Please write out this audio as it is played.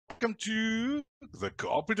welcome to the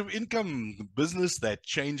Cooperative Income business that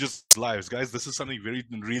changes lives. Guys, this is something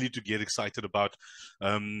really to get excited about.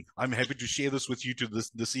 I'm happy to share this with you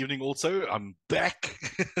this evening also. I'm back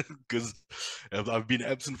because I've been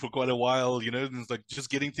absent for quite a while, you know, and it's like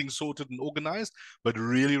just getting things sorted and organized, but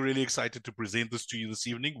really excited to present this to you this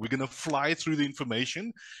evening. We're going to fly through the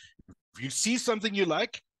information. If you see something you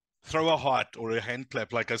like, throw a heart or a hand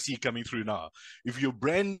clap like I see coming through now. If you're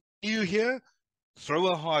brand new here, throw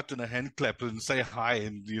a heart and a hand clap and say hi,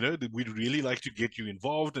 and you know we'd really like to get you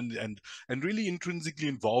involved and really intrinsically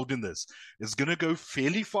involved in this. It's going to go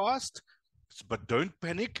fairly fast, but don't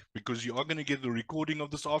panic because you are going to get the recording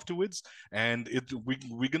of this afterwards, and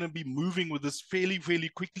we're going to be moving with this fairly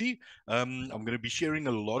quickly. I'm going to be sharing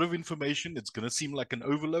a lot of information. It's going to seem like an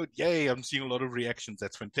overload. Yay, I'm seeing a lot of reactions.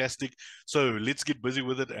 That's fantastic. So let's get busy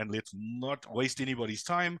with it and let's not waste anybody's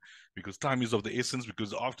time, because time is of the essence.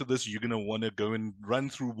 Because after this, you're going to want to go and run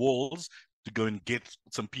through walls to go and get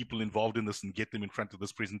some people involved in this and get them in front of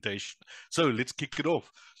this presentation. So let's kick it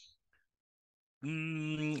off.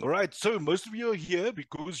 All right, so most of you are here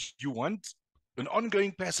because you want an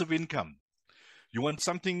ongoing passive income. You want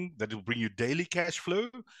something that will bring you daily cash flow,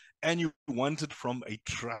 and you want it from a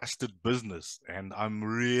trusted business. And I'm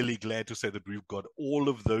really glad to say that we've got all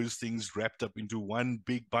of those things wrapped up into one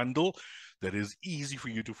big bundle that is easy for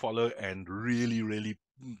you to follow and really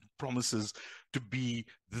promises to be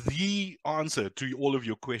the answer to all of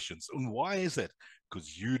your questions. And why is that?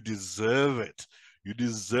 Because you deserve it. You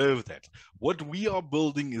deserve that. What we are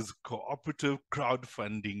building is cooperative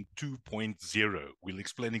crowdfunding 2.0. We'll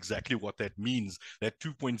explain exactly what that means, that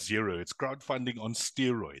 2.0. It's crowdfunding on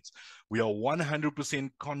steroids. We are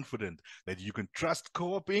 100% confident that you can trust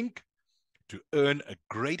CoopInc to earn a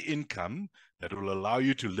great income that will allow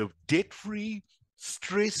you to live debt-free,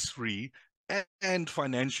 stress-free, and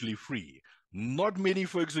financially free. Not many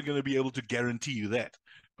folks are going to be able to guarantee you that.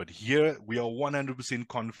 But here we are 100%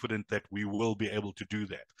 confident that we will be able to do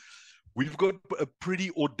that. We've got a pretty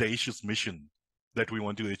audacious mission that we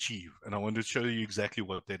want to achieve, and I want to show you exactly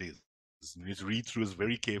what that is. Let's read through this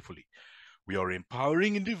very carefully. We are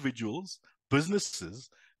empowering individuals, businesses,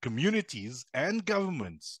 communities, and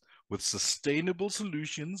governments with sustainable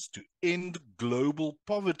solutions to end global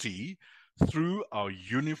poverty through our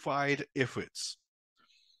unified efforts.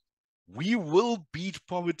 We will beat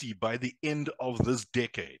poverty by the end of this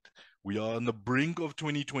decade. We are on the brink of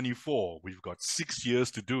 2024. We've got 6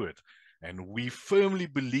 years to do it. And we firmly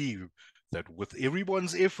believe that with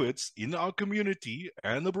everyone's efforts in our community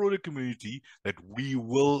and the broader community, that we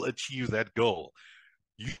will achieve that goal.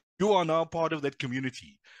 You are now part of that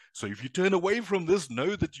community. So if you turn away from this,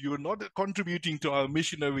 know that you are not contributing to our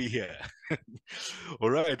mission over here. All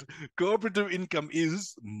right. Cooperative income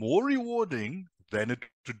is more rewarding than a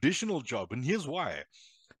traditional job. And here's why.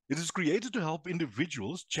 It is created to help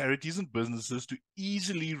individuals, charities, and businesses to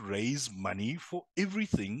easily raise money for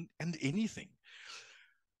everything and anything.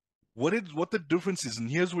 What the difference is,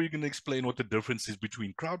 and here's where you're going to explain what the difference is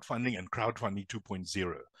between crowdfunding and crowdfunding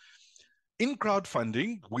 2.0. In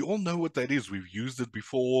crowdfunding, we all know what that is. We've used it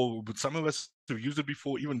before, but some of us have used it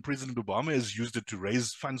before. Even President Obama has used it to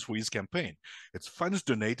raise funds for his campaign. It's funds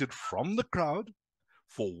donated from the crowd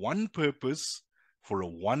for one purpose, for a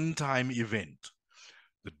one-time event.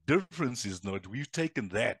 The difference is that we've taken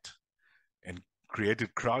that and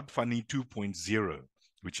created crowdfunding 2.0,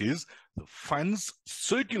 which is the funds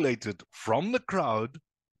circulated from the crowd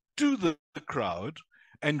to the crowd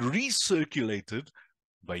and recirculated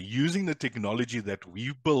by using the technology that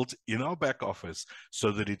we've built in our back office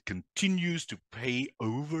so that it continues to pay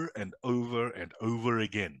over and over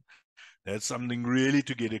again. That's something really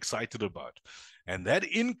to get excited about. And that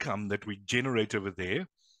income that we generate over there,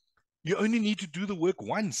 you only need to do the work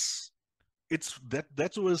once.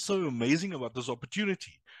 That's what is so amazing about this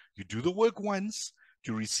opportunity. You do the work once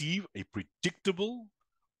to receive a predictable,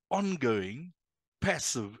 ongoing,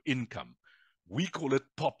 passive income. We call it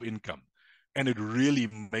pop income. And it really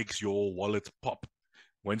makes your wallet pop.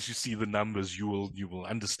 Once you see the numbers, you will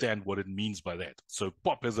understand what it means by that. So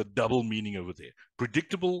pop has a double meaning over there.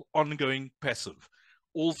 Predictable, ongoing, passive.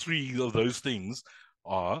 All three of those things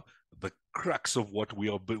are the crux of what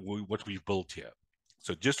we've built here.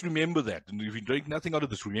 So just remember that. And if you take nothing out of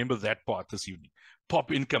this, remember that part this evening.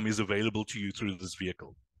 Pop income is available to you through this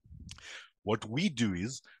vehicle. What we do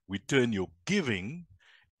is we turn your giving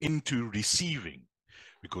into receiving.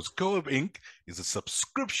 Because CoopInc is a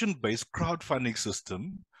subscription-based crowdfunding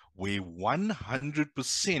system where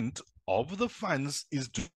 100% of the funds is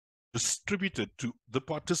distributed to the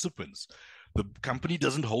participants. The company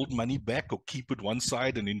doesn't hold money back or keep it one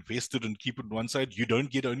side and invest it and keep it one side. You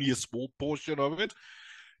don't get only a small portion of it.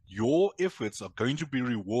 Your efforts are going to be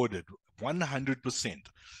rewarded 100%.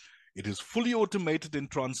 It is fully automated and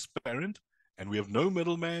transparent, and we have no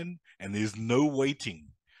middleman, and there's no waiting.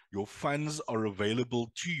 Your funds are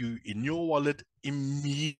available to you in your wallet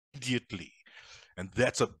immediately. And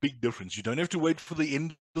that's a big difference. You don't have to wait for the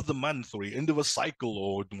end of the month or the end of a cycle,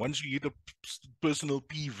 or once you hit a personal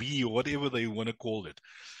PV or whatever they want to call it.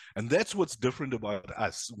 And that's what's different about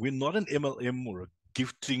us. We're not an MLM or a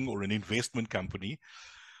gifting or an investment company.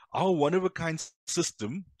 Our one-of-a-kind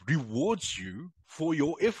system rewards you for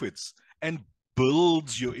your efforts and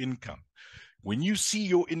builds your income. When you see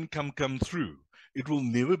your income come through, it will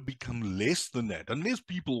never become less than that, unless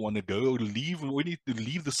people want to go or leave, or need to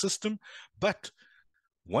leave the system. But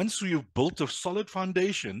once you've built a solid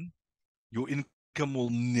foundation, your income will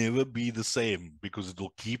never be the same, because it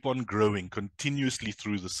will keep on growing continuously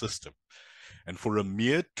through the system. And for a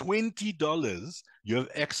mere $20, you have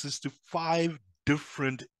access to 5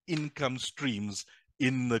 different income streams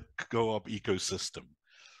in the co-op ecosystem.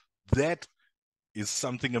 That is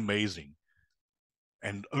something amazing.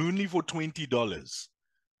 And only for $20.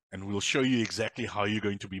 And we'll show you exactly how you're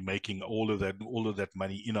going to be making all of that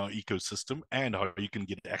money in our ecosystem, and how you can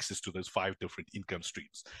get access to those 5 different income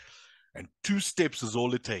streams. And 2 steps is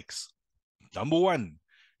all it takes. Number 1,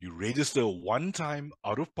 you register a one-time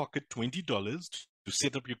out-of-pocket $20 to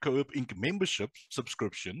set up your CoopInc membership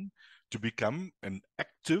subscription to become an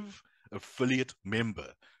active affiliate member.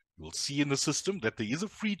 You'll see in the system that there is a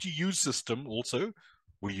free-to-use system also,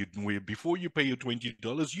 where before you pay your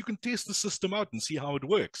 $20, you can test the system out and see how it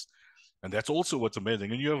works. And that's also what's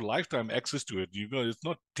amazing. And you have lifetime access to it. You know, it's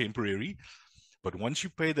not temporary. But once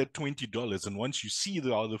you pay that $20, and once you see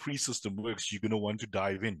how the free system works, you're going to want to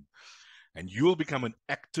dive in. And you'll become an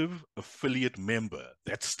active affiliate member.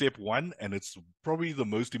 That's step 1, and it's probably the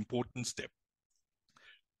most important step.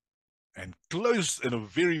 And close, in a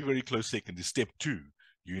very, very close second, is step 2.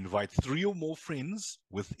 You invite 3 or more friends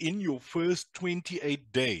within your first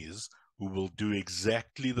 28 days who will do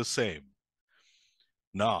exactly the same.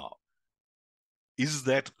 Now, is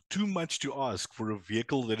that too much to ask for a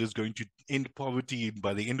vehicle that is going to end poverty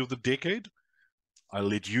by the end of the decade? I'll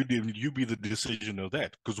let you be the decision of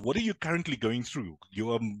that. Because what are you currently going through?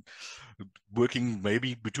 You are working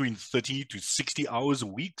maybe between 30 to 60 hours a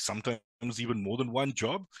week, sometimes even more than one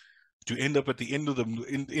job, to end up at the end of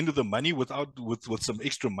the money with some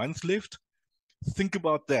extra months left. Think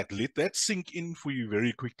about that. Let that sink in for you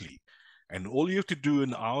very quickly. And all you have to do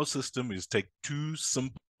in our system is take 2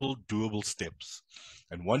 simple, doable steps.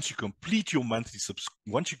 And once you complete your monthly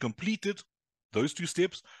once you complete it, those 2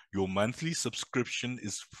 steps, your monthly subscription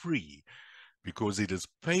is free, because it is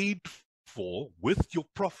paid for with your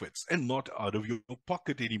profits and not out of your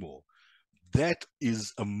pocket anymore. That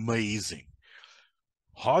is amazing.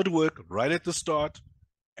 Hard work right at the start,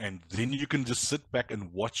 and then you can just sit back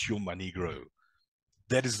and watch your money grow.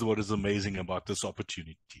 That is what is amazing about this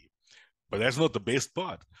opportunity. But that's not the best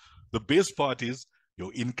part. The best part is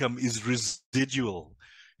your income is residual.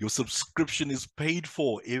 Your subscription is paid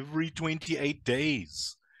for every 28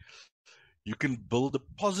 days. You can build a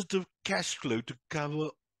positive cash flow to cover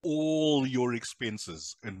all your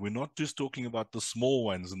expenses. And we're not just talking about the small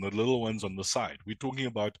ones and the little ones on the side. We're talking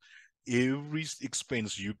about every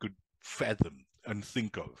expense you could fathom and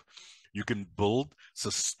think of. You can build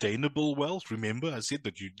sustainable wealth. Remember, I said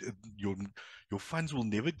that your funds will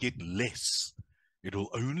never get less. It will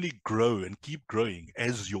only grow and keep growing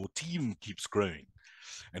as your team keeps growing.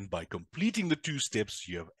 And by completing the 2 steps,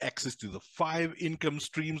 you have access to the 5 income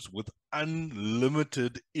streams with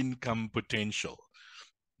unlimited income potential.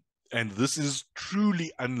 And this is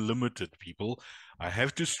truly unlimited, people. I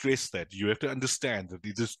have to stress that. You have to understand that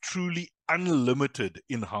it is truly unlimited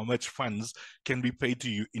in how much funds can be paid to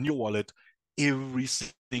you in your wallet every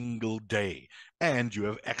single day. And you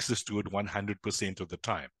have access to it 100% of the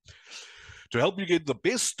time. To help you get the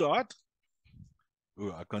best start,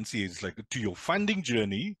 I can't see, it's like to your funding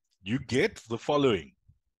journey, you get the following.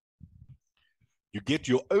 You get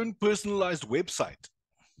your own personalized website,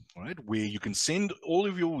 right, where you can send all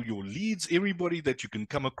of your leads, everybody that you can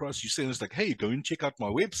come across. You send us like, hey, go and check out my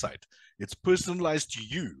website. It's personalized to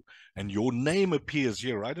you, and your name appears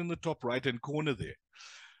here right in the top right hand corner there.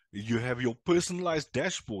 You have your personalized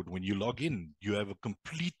dashboard. When you log in, you have a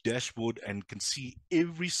complete dashboard and can see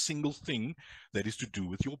every single thing that is to do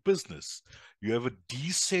with your business. You have a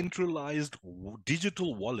decentralized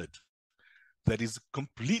digital wallet that is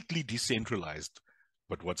completely decentralized.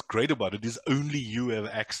 But what's great about it is only you have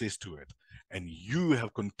access to it, and you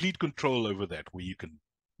have complete control over that, where you can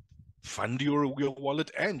fund your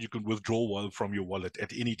wallet and you can withdraw from your wallet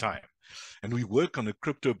at any time. And we work on a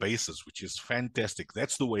crypto basis, which is fantastic.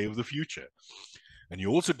 That's the way of the future. And you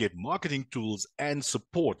also get marketing tools and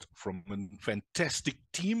support from a fantastic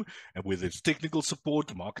team, and whether it's technical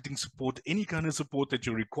support, marketing support, any kind of support that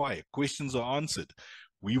you require, questions are answered.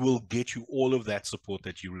 We will get you all of that support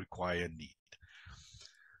that you require and need.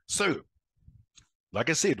 So, like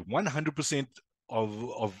I said, 100%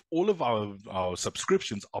 of all of our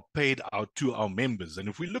subscriptions are paid out to our members. And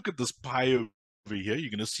if we look at this pie over here, you're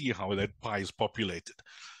going to see how that pie is populated.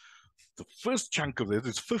 The first chunk of it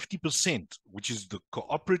is 50%, which is the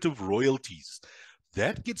cooperative royalties.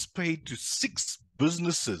 That gets paid to 6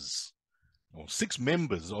 businesses or 6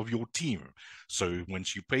 members of your team. So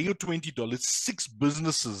once you pay your $20, 6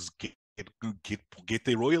 businesses get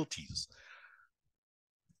their royalties.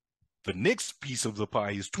 The next piece of the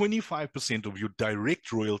pie is 25% of your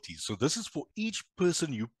direct royalties. So this is for each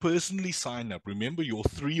person you personally sign up. Remember, your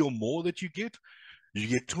 3 or more that you get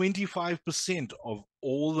 25% of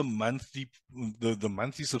all the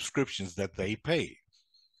monthly subscriptions that they pay.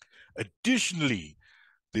 Additionally,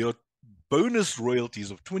 there are bonus royalties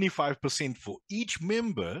of 25% for each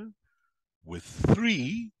member with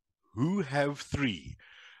 3 who have 3.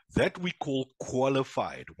 That we call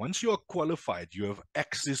qualified. Once you are qualified, you have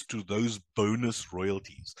access to those bonus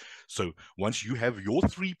royalties. So once you have your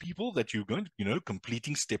 3 people that you're going to,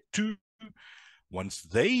 completing step 2, once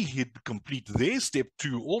they complete their step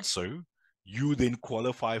 2 also, you then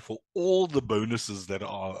qualify for all the bonuses that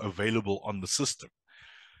are available on the system.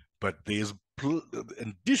 But there's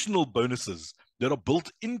additional bonuses that are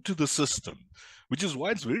built into the system, which is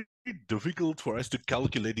why it's very difficult for us to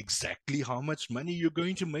calculate exactly how much money you're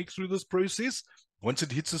going to make through this process once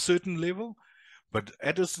it hits a certain level. But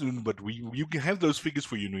you can have those figures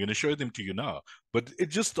for you, and we're going to show them to you now. But it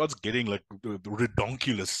just starts getting like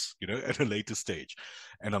redonkulous, at a later stage.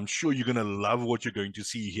 And I'm sure you're going to love what you're going to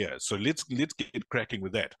see here. So let's get cracking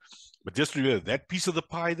with that. But just remember, that piece of the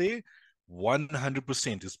pie there,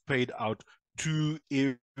 100% is paid out to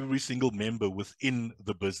every single member within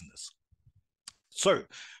the business. So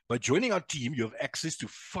by joining our team, you have access to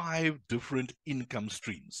 5 different income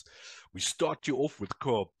streams. We start you off with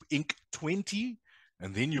CoopInc 20,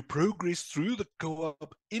 and then you progress through the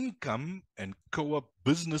co-op income and co-op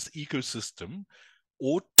business ecosystem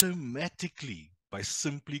automatically by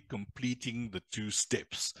simply completing the 2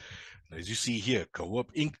 steps. As you see here,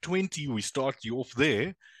 CoopInc 20, we start you off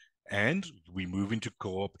there, and we move into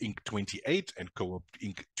CoopInc 28 and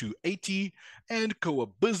CoopInc 280 and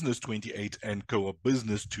Co-op Business 28 and Co-op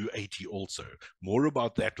Business 280 also. More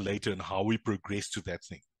about that later and how we progress to that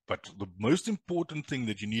thing. But the most important thing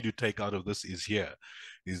that you need to take out of this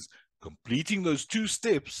is completing those 2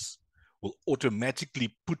 steps will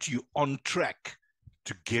automatically put you on track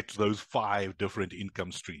to get those 5 different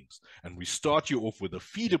income streams. And we start you off with a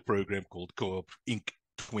feeder program called CoopInc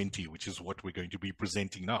 20, which is what we're going to be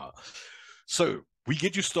presenting now. So we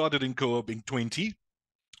get you started in CoopInc 20,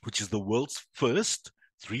 which is the world's first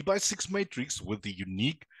 3x6 matrix with the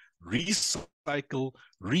unique recycle,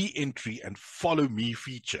 re-entry, and follow me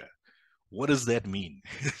feature. What does that mean?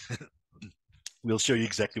 We'll show you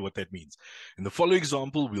exactly what that means. In the following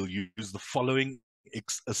example, we'll use the following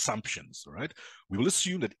assumptions, right? We will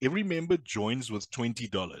assume that every member joins with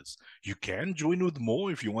 $20. You can join with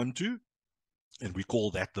more if you want to, and we call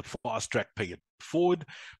that the fast track pay it forward,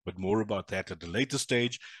 but more about that at a later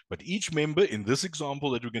stage. But each member in this example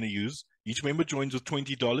that we're going to use, each member joins with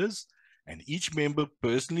 $20, and each member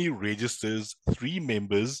personally registers 3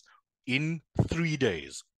 members in 3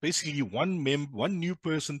 days. Basically, one new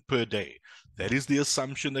person per day. That is the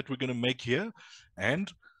assumption that we're going to make here.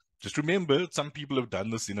 And just remember, some people have done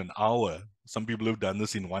this in an hour. Some people have done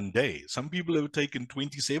this in 1 day. Some people have taken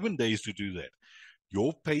 27 days to do that.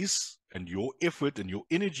 Your pace and your effort and your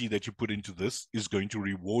energy that you put into this is going to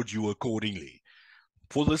reward you accordingly.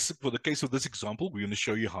 For the case of this example, we're going to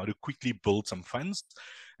show you how to quickly build some funds.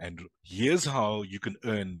 And here's how you can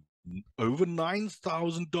earn over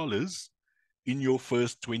 $9,000 in your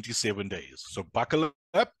first 27 days. So buckle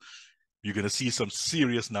up. You're going to see some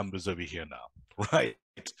serious numbers over here now, right?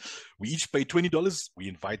 We each pay $20. We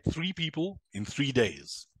invite 3 people in 3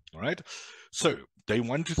 days, all right? So day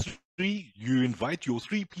 1 to 3, you invite your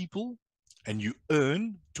 3 people and you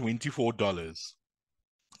earn $24.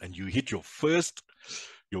 And you hit your first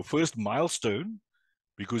milestone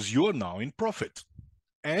because you are now in profit.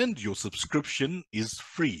 And your subscription is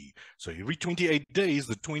free. So every 28 days,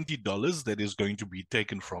 the $20 that is going to be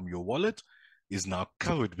taken from your wallet is now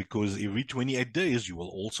covered, because every 28 days you will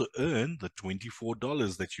also earn the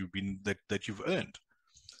 $24 that you've earned.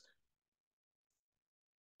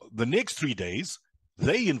 The next 3 days,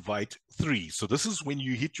 They invite 3. So this is when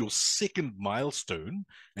you hit your second milestone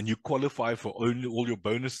and you qualify for only all your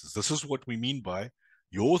bonuses. This is what we mean by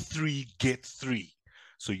your 3 get 3.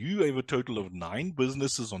 So you have a total of 9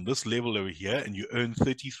 businesses on this level over here, and you earn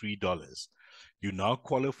 $33. You now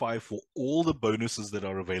qualify for all the bonuses that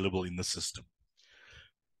are available in the system.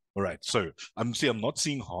 All right, so I'm not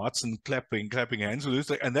seeing hearts and clapping hands,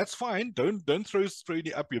 and that's fine. Don't throw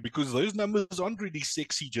it up here, because those numbers aren't really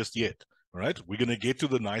sexy just yet. All right, we're gonna get to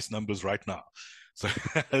the nice numbers right now. So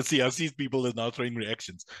I see people are now throwing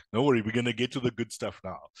reactions. Don't worry, we're gonna get to the good stuff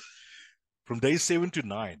now. From day 7 to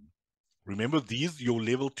 9, remember your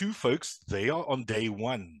level 2 folks, they are on day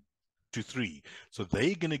 1 to 3, so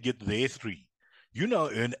they're gonna get their 3. You now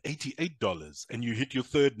earn $88, and you hit your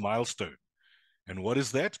 3rd milestone. And what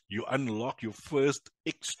is that? You unlock your first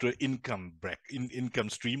extra income income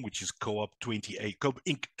stream, which is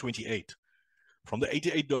CoopInc 28, from the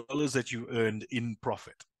 $88 that you earned in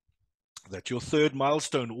profit. That's your 3rd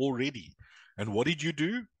milestone already. And what did you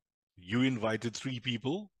do? You invited 3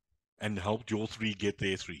 people and helped your 3 get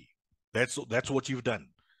their 3. That's what you've done.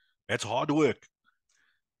 That's hard work.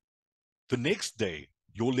 The next day,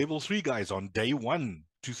 your level 3 guys on day 1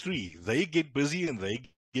 to 3, they get busy and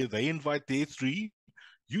they invite their 3.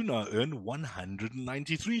 You now earn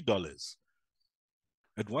 $193.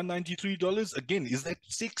 At $193, again, is that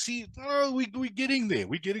sexy? Oh, we're getting there.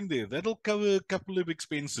 We're getting there. That'll cover a couple of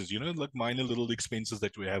expenses, like minor little expenses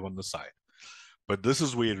that we have on the side. But this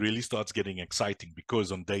is where it really starts getting exciting,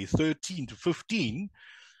 because on day 13 to 15,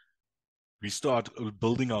 we start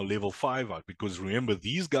building our level 5 out, because remember,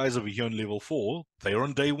 these guys over here on level 4, they're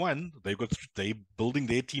on day 1. They're building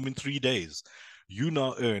their team in 3 days. You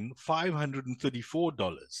now earn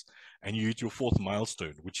 $534, and you hit your 4th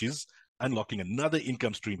milestone, which is unlocking another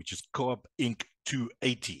income stream, which is CoopInc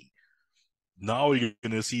 280. Now you're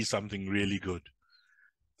going to see something really good.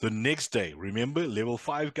 The next day, remember, level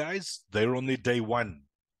 5 guys, they're on their day 1.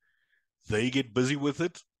 They get busy with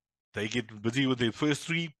it. They get busy with the first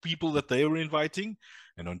 3 people that they were inviting.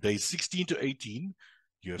 And on day 16 to 18,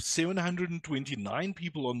 you have 729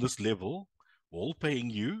 people on this level, all paying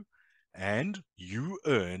you, and you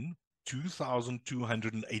earn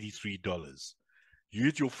 $2,283. You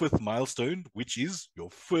hit your 5th milestone, which is your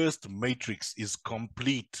first matrix is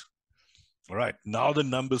complete. All right, now the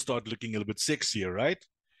numbers start looking a little bit sexier, right?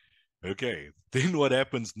 Okay, then what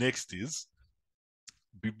happens next is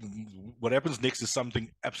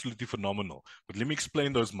something absolutely phenomenal. But let me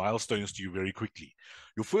explain those milestones to you very quickly.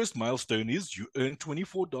 Your first milestone is you earn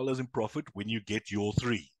 $24 in profit when you get your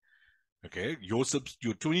 3. Okay, your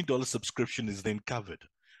 $20 subscription is then covered.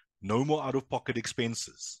 No more out-of-pocket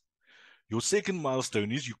expenses. Your second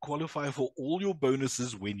milestone is you qualify for all your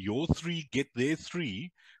bonuses when your 3 get their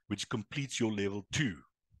 3, which completes your level 2.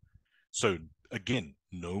 So again,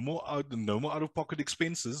 no more out-of-pocket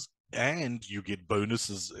expenses, and you get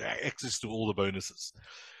bonuses, access to all the bonuses.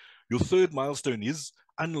 Your 3rd milestone is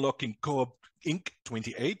unlocking CoopInc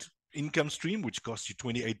 28 income stream, which costs you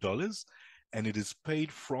 $28, and it is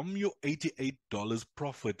paid from your $88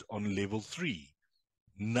 profit on level 3.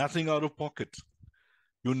 Nothing out of pocket.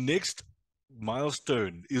 Your next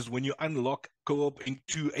milestone is when you unlock CoopInc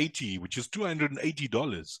 280, which is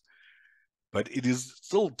 $280. But it is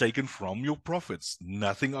still taken from your profits,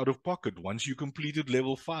 nothing out of pocket. Once you completed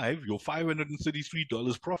level 5, your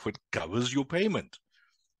 $533 profit covers your payment.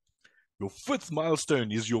 Your 5th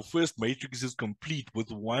milestone is your first matrix is complete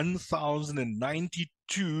with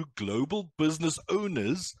 1,092 global business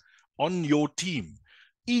owners on your team,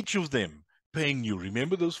 each of them paying you.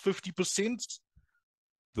 Remember those 50%?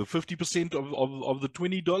 The 50% of the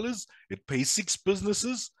 $20, it pays 6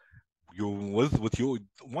 businesses. With your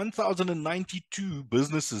 1,092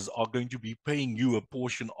 businesses are going to be paying you a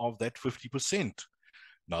portion of that 50%.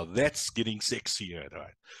 Now that's getting sexier,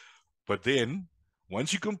 right? But then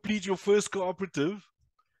once you complete your first cooperative,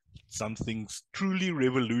 something truly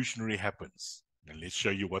revolutionary happens. And let's show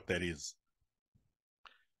you what that is.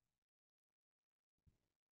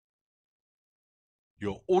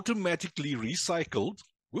 You're automatically recycled.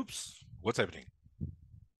 Whoops, what's happening?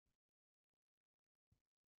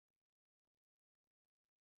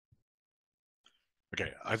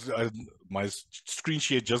 Okay, my screen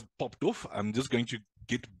share just popped off. I'm just going to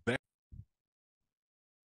get back.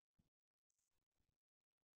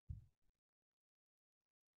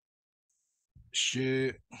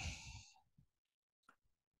 Share.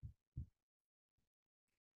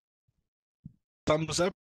 Thumbs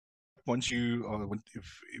up once you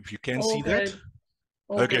if you can All see good. that.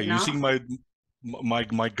 All Okay, good you now. see my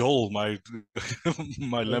goal, my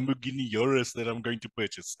my Lamborghini Urus that I'm going to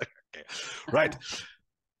purchase. Okay. Right.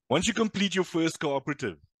 Once you complete your first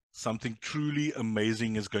cooperative, something truly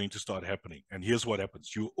amazing is going to start happening. And here's what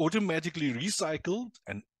happens. You automatically recycled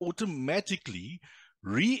and automatically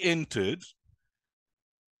re-entered.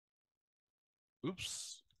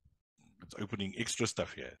 Oops, it's opening extra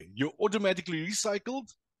stuff here. You're automatically recycled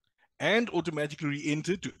and automatically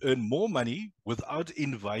re-entered to earn more money without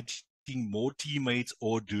inviting more teammates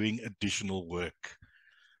or doing additional work.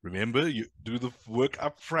 Remember, you do the work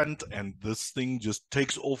up front and this thing just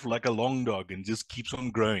takes off like a long dog and just keeps on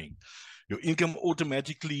growing. Your income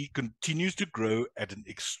automatically continues to grow at an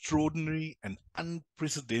extraordinary and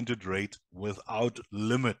unprecedented rate without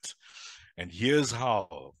limit. And here's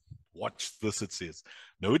how. Watch this, it says.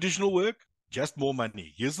 No additional work, just more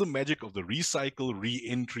money. Here's the magic of the recycle,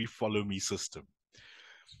 re-entry, follow me system.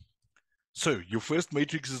 So your first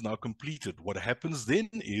matrix is now completed. What happens then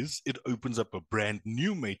is it opens up a brand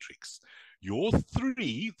new matrix. Your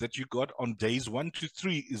 3 that you got on days 1 to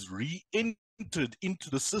 3 is re-entered into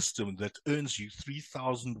the system that earns you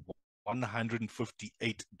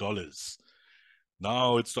 $3,158.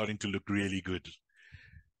 Now it's starting to look really good,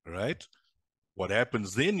 right? What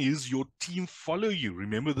happens then is your team follow you.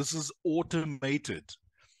 Remember, this is automated.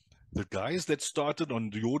 The guys that started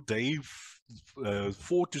on your day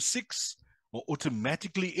 4 to 6 are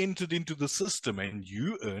automatically entered into the system, and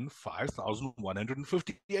you earn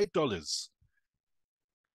 $5,158.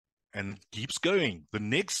 And it keeps going. The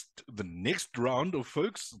next round of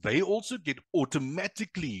folks, they also get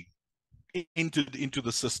automatically entered into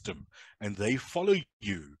the system, and they follow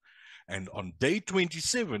you. And on day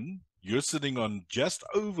 27, you're sitting on just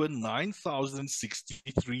over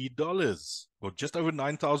 $9,063, or just over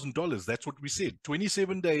 $9,000. That's what we said.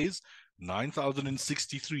 27 days,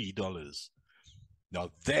 $9,063. Now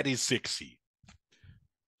that is sexy.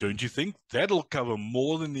 Don't you think? That'll cover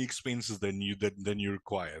more than the expenses than you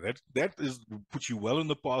require. That puts you well on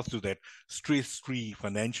the path to that stress-free,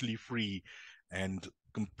 financially free, and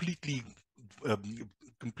completely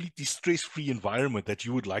stress-free environment that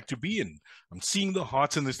you would like to be in. I'm seeing the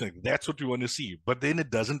hearts in this thing. That's what we want to see. But then it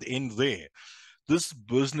doesn't end there. This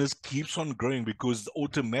business keeps on growing because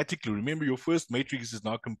automatically, remember, your first matrix is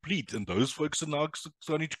now complete, and those folks are now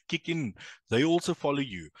starting to kick in. They also follow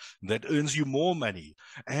you. That earns you more money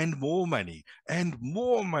and more money and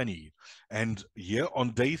more money. And here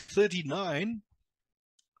on day 39,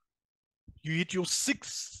 you hit your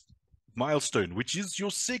 6th milestone, which is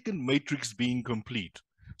your second matrix being complete.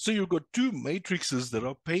 So you've got 2 matrices that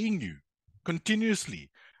are paying you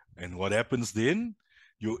continuously. And what happens then?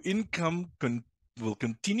 Your income will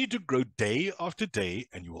continue to grow day after day,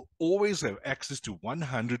 and you will always have access to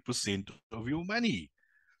 100% of your money.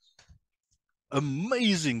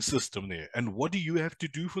 Amazing system there. And what do you have to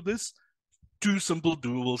do for this? 2 simple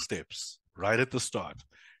doable steps right at the start,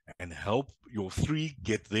 and help your 3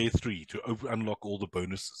 get their 3 to unlock all the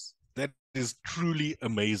bonuses. That is truly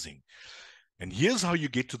amazing. And here's how you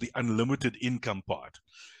get to the unlimited income part.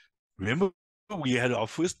 Remember, we had our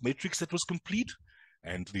first matrix that was complete,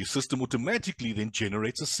 and the system automatically then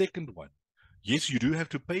generates a second one. Yes, you do have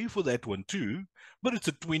to pay for that one too, but it's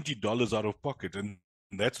a $20 out of pocket, and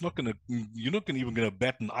that's not going to, you're not even going to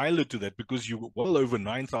bat an eyelid to that because you're well over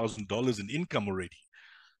 $9,000 in income already.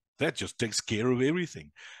 That just takes care of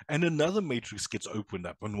everything. And another matrix gets opened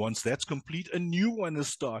up, and once that's complete, a new one is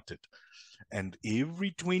started. And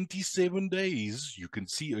every 27 days, you can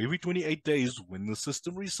see every 28 days, when the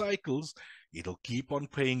system recycles, it'll keep on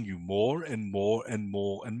paying you more and more and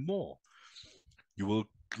more and more. You will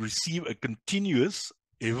receive a continuous,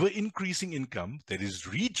 ever-increasing income that is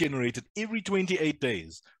regenerated every 28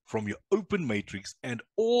 days from your open matrix and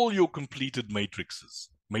all your completed matrices.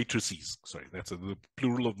 Sorry, that's the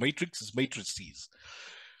plural of matrix is matrices.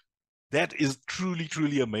 That is truly,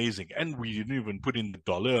 truly amazing. And we didn't even put in the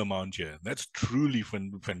dollar amount here. That's truly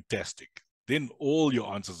fantastic. Then all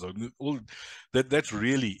your answers are that's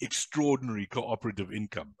really extraordinary cooperative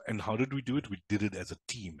income. And how did we do it? We did it as a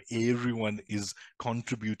team. Everyone is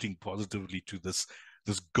contributing positively to this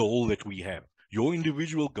goal that we have. Your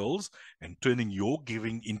individual goals, and turning your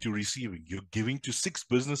giving into receiving. You're giving to 6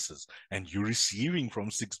 businesses, and you're receiving from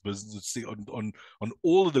 6 businesses on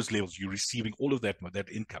all of those levels. You're receiving all of that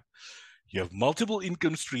income. You have multiple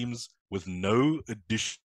income streams with no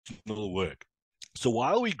additional work. So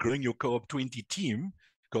while we're growing your Co-op 20 team,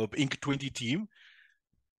 CoopInc 20 team,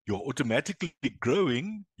 you're automatically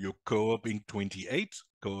growing your CoopInc 28,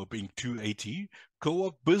 CoopInc 280,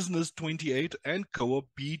 Co-op Business 28, and Co-op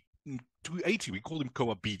B 280. We call them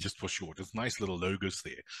Co-op B just for short. It's nice little logos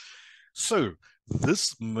there. So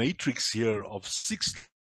this matrix here of 6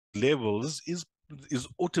 levels is is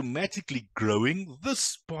automatically growing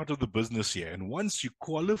this part of the business here. And once you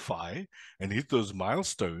qualify and hit those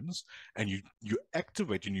milestones and you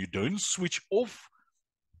activate and you don't switch off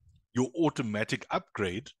your automatic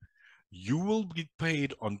upgrade, you will be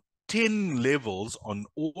paid on 10 levels on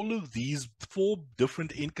all of these 4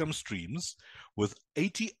 different income streams with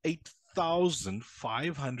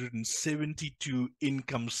 88,572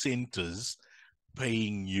 income centers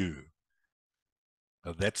paying you.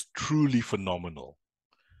 Now, that's truly phenomenal.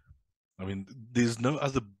 I mean, there's no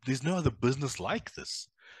other business like this.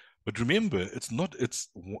 But remember, it's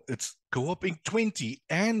CoopInc 20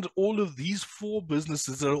 and all of these 4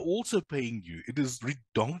 businesses that are also paying you. It is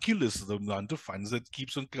ridiculous, the amount of funds that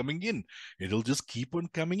keeps on coming in. It'll just keep on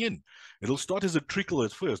coming in. It'll start as a trickle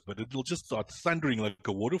at first, but it'll just start thundering like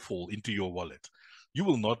a waterfall into your wallet. You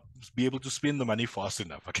will not be able to spend the money fast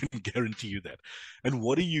enough. I can guarantee you that. And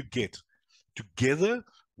what do you get? Together,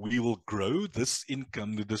 we will grow this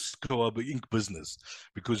income, this CoopInc business,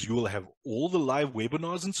 because you will have all the live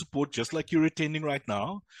webinars and support just like you're attending right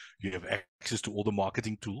now. You have access to all the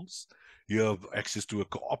marketing tools. You have access to a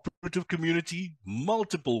cooperative community,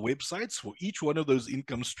 multiple websites for each one of those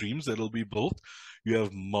income streams that will be built. You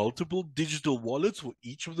have multiple digital wallets for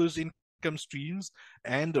each of those income streams,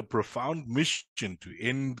 and a profound mission to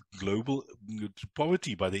end global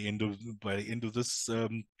poverty by the end of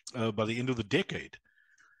the decade.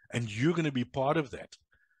 And you're going to be part of that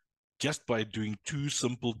just by doing 2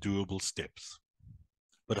 simple, doable steps.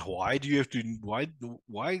 But why do you have to,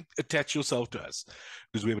 why attach yourself to us?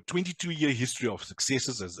 Because we have a 22-year history of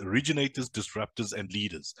successes as originators, disruptors, and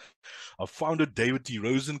leaders. Our founder, David T.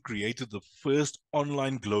 Rosen, created the first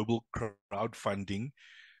online global crowdfunding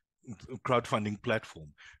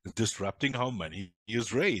platform, disrupting how money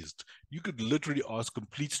is raised. You could literally ask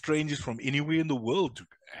complete strangers from anywhere in the world to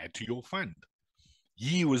add to your fund.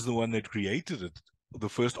 He was the one that created it, the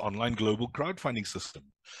first online global crowdfunding system.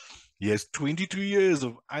 He has 22 years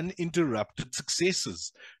of uninterrupted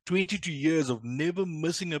successes, 22 years of never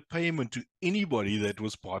missing a payment to anybody that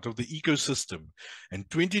was part of the ecosystem, and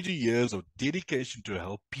 22 years of dedication to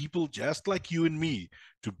help people just like you and me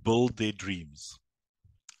to build their dreams.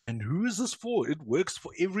 And who is this for? It works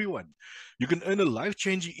for everyone. You can earn a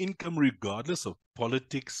life-changing income regardless of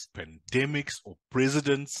politics, pandemics, or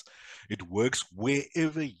presidents. It works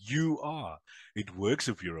wherever you are. It works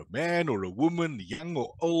if you're a man or a woman, young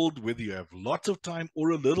or old, whether you have lots of time or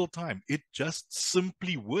a little time. It just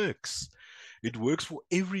simply works. It works for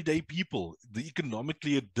everyday people, the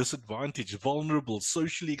economically disadvantaged, vulnerable,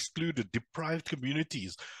 socially excluded, deprived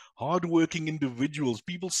communities, hardworking individuals,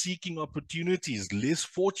 people seeking opportunities, less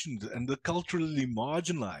fortunate, and the culturally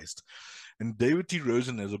marginalized. And David T.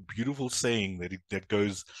 Rosen has a beautiful saying that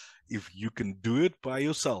goes, if you can do it by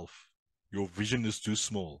yourself, your vision is too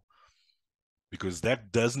small. Because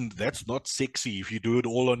that's not sexy if you do it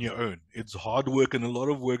all on your own. It's hard work and a lot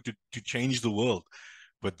of work to change the world.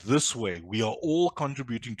 But this way, we are all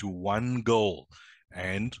contributing to one goal.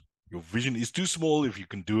 And your vision is too small if you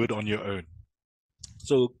can do it on your own.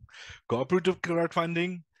 So cooperative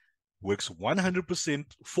crowdfunding works 100%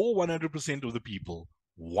 for 100% of the people,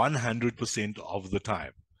 100% of the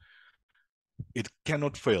time. It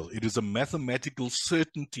cannot fail. It is a mathematical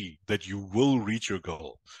certainty that you will reach your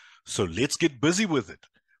goal. So let's get busy with it.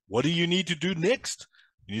 What do you need to do next?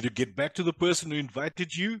 You need to get back to the person who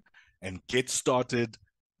invited you and get started,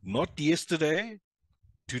 not yesterday,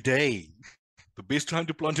 today. The best time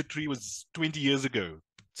to plant a tree was 20 years ago.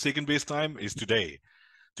 Second best time is today.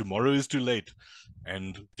 Tomorrow is too late.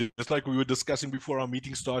 And just like we were discussing before our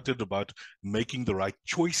meeting started about making the right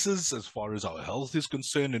choices as far as our health is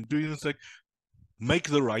concerned and doing this, like, make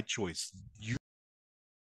the right choice. You